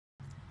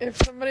If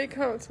somebody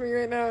come up to me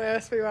right now and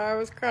ask me why I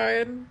was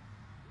crying,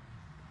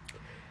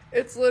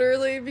 it's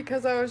literally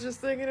because I was just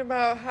thinking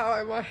about how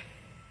I want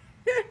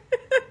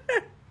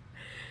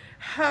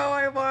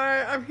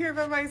I'm here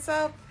by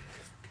myself,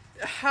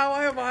 how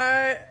I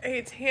want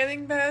a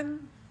tanning bed,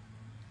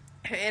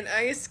 an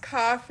iced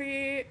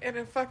coffee, and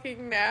a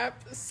fucking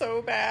nap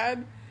so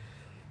bad.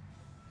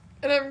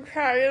 And I'm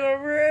crying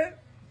over it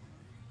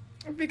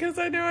because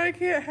I know I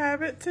can't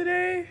have it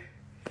today.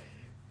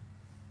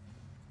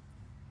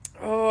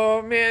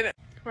 Oh man,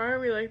 why are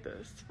we like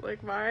this?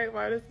 Like,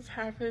 why does this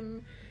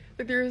happen?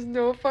 Like, there's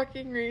no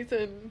fucking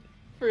reason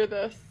for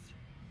this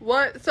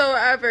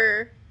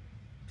whatsoever.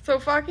 So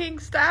fucking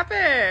stop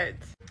it.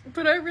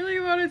 But I really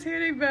want a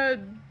tanning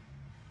bed.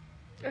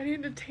 I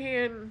need to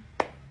tan.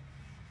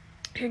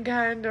 And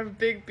kind of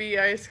Big B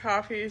iced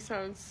coffee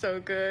sounds so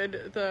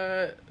good.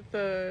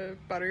 The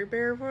Butter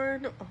Bear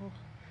one, oh,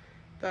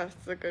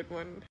 that's a good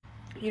one.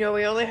 You know,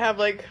 we only have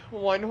like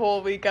one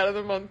whole week out of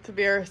the month to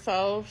be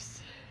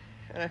ourselves.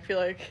 And I feel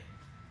like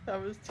that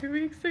was 2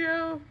 weeks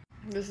ago.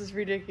 This is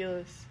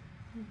ridiculous.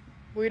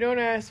 We don't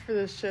ask for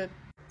this shit.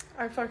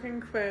 I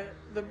fucking quit.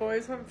 The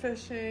boys went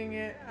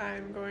fishing.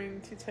 I'm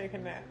going to take a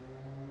nap.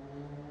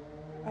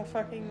 A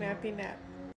fucking nappy nap.